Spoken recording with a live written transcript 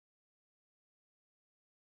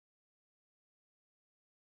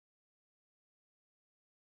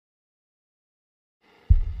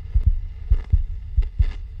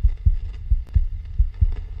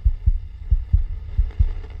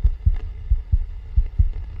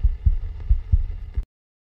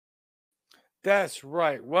That's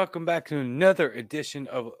right. Welcome back to another edition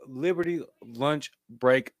of Liberty Lunch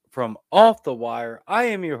Break from Off the Wire. I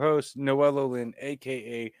am your host, Noello Lynn,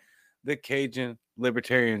 aka the Cajun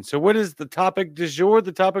Libertarian. So, what is the topic du jour?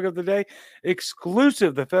 The topic of the day?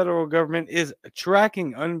 Exclusive. The federal government is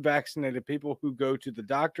tracking unvaccinated people who go to the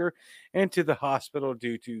doctor and to the hospital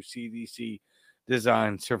due to CDC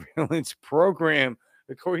designed surveillance program,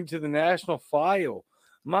 according to the national file.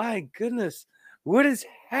 My goodness, what is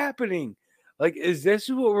happening? Like, is this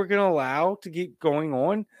what we're going to allow to keep going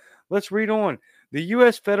on? Let's read on. The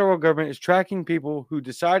U.S. federal government is tracking people who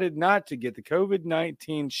decided not to get the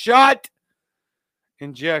COVID-19 shot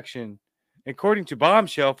injection. According to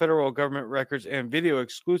Bombshell, federal government records and video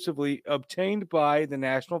exclusively obtained by the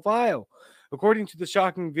National File. According to the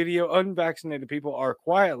shocking video, unvaccinated people are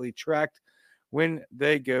quietly tracked when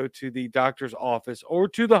they go to the doctor's office or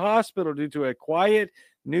to the hospital due to a quiet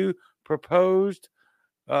new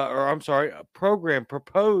a program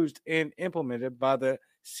proposed and implemented by the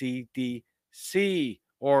CDC,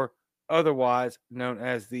 or otherwise known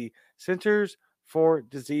as the Centers for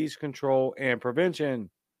Disease Control and Prevention.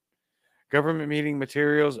 Government meeting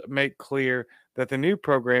materials make clear that the new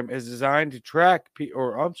program is designed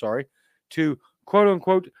to to quote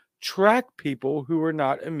unquote track people who are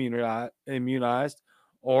not immunized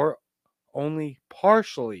or only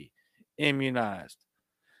partially immunized.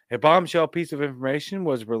 A bombshell piece of information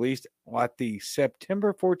was released at the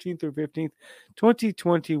September 14th through 15th,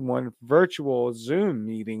 2021 virtual Zoom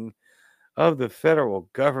meeting of the federal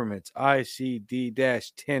government's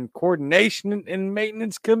ICD-10 Coordination and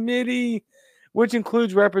Maintenance Committee, which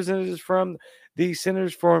includes representatives from the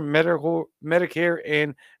Centers for Medicare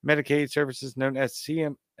and Medicaid Services, known as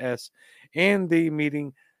CMS, and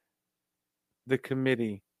the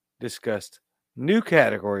committee discussed new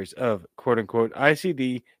categories of quote unquote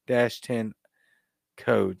ICD 10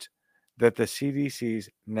 codes that the CDC's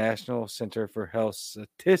National Center for Health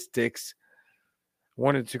Statistics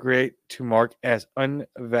wanted to create to mark as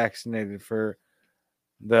unvaccinated for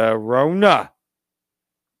the Rona,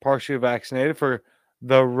 partially vaccinated for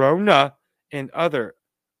the Rona, and other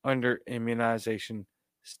under immunization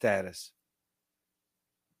status.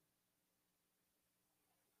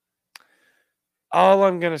 All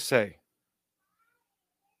I'm going to say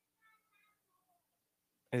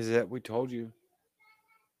is that we told you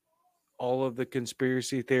all of the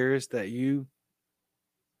conspiracy theorists that you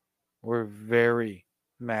were very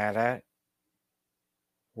mad at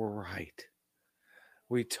were right.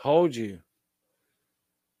 We told you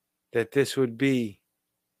that this would be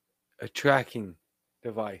a tracking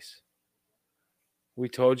device. We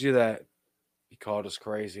told you that. You called us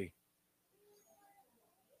crazy.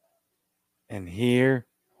 And here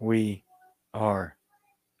we are.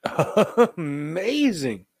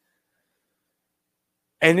 Amazing.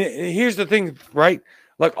 And here's the thing, right?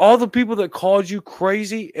 Like all the people that called you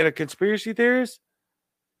crazy and a conspiracy theorist,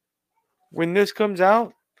 when this comes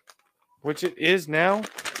out, which it is now,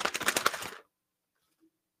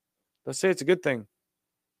 let's say it's a good thing.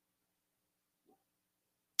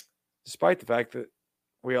 Despite the fact that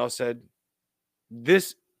we all said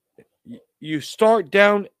this, you start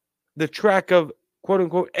down the track of quote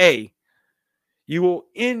unquote A, you will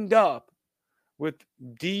end up with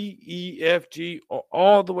D, E, F, G,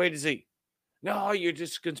 all the way to Z. No, you're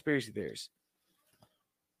just conspiracy theorists.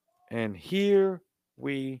 And here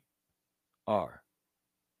we are.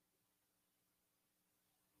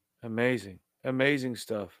 Amazing. Amazing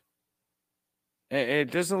stuff. And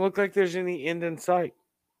it doesn't look like there's any end in sight,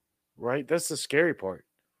 right? That's the scary part.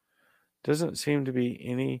 Doesn't seem to be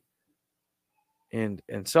any end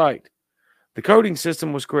in sight. The coding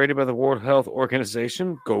system was created by the World Health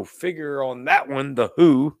Organization. Go figure on that one, the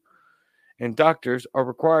WHO. And doctors are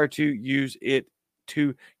required to use it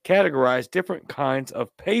to categorize different kinds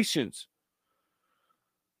of patients.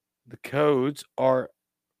 The codes are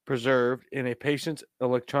preserved in a patient's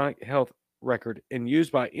electronic health record and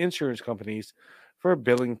used by insurance companies for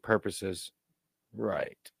billing purposes.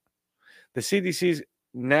 Right. The CDC's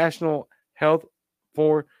National Health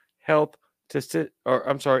for Health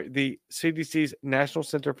the CDC's National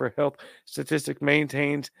Center for Health Statistics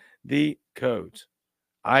maintains the codes.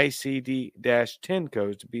 ICD-10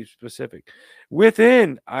 codes to be specific.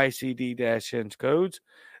 Within ICD-10 codes,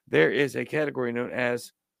 there is a category known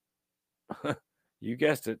as, you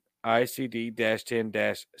guessed it,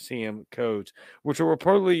 ICD-10-CM codes, which are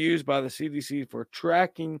reportedly used by the CDC for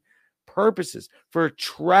tracking purposes. For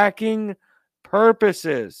tracking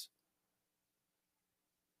purposes.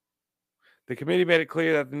 The committee made it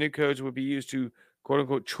clear that the new codes would be used to, quote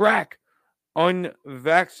unquote, track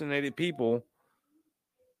unvaccinated people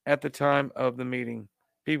at the time of the meeting.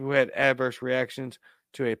 People who had adverse reactions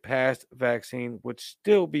to a past vaccine would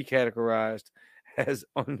still be categorized as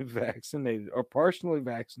unvaccinated or partially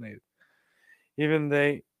vaccinated, even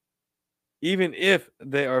if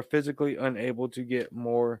they are physically unable to get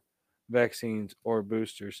more vaccines or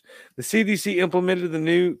boosters. The CDC implemented the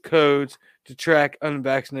new codes to track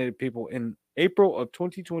unvaccinated people in April of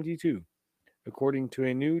 2022, according to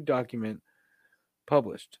a new document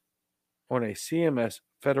published on a CMS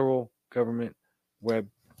federal government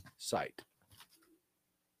website.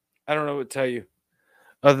 I don't know what to tell you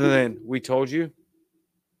other than we told you.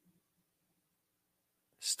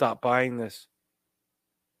 Stop buying this.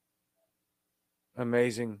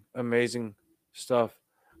 Amazing, amazing stuff.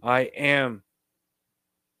 I am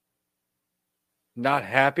not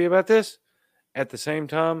happy about this. At the same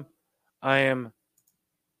time, I am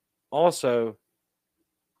also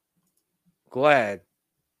glad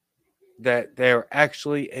that they're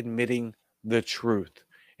actually admitting the truth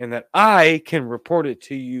and that I can report it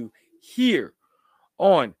to you here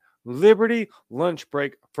on Liberty Lunch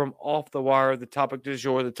Break from Off the Wire. The topic du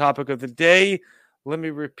jour, the topic of the day, let me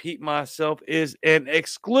repeat myself, is an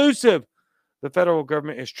exclusive. The federal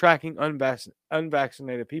government is tracking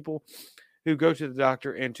unvaccinated people who go to the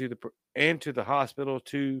doctor and to the hospital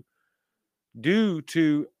due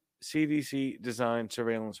to CDC designed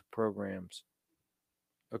surveillance programs,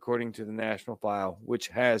 according to the national file, which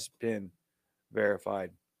has been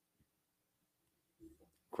verified.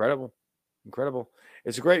 Incredible. Incredible.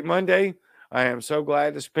 It's a great Monday. I am so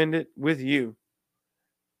glad to spend it with you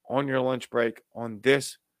on your lunch break on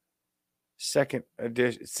this second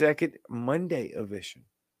Monday edition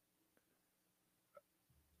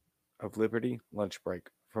of Liberty Lunch Break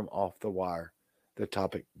from Off the Wire, the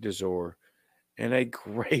topic du jour, and a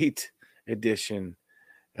great edition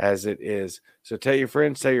as it is. So tell your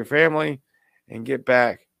friends, tell your family, and get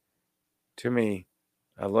back to me.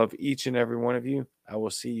 I love each and every one of you. I will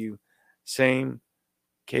see you same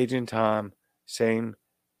Cajun time, same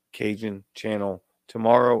Cajun channel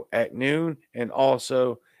tomorrow at noon, and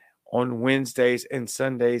also on Wednesdays and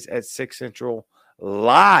Sundays at 6 Central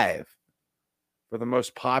live for the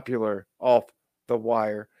most popular Off the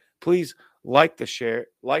Wire. Please like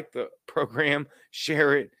the program,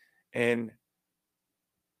 share it, and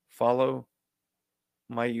follow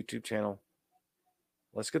my YouTube channel.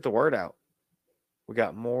 Let's get the word out. We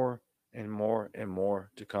got more and more and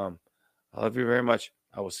more to come. I love you very much.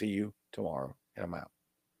 I will see you tomorrow, and I'm out.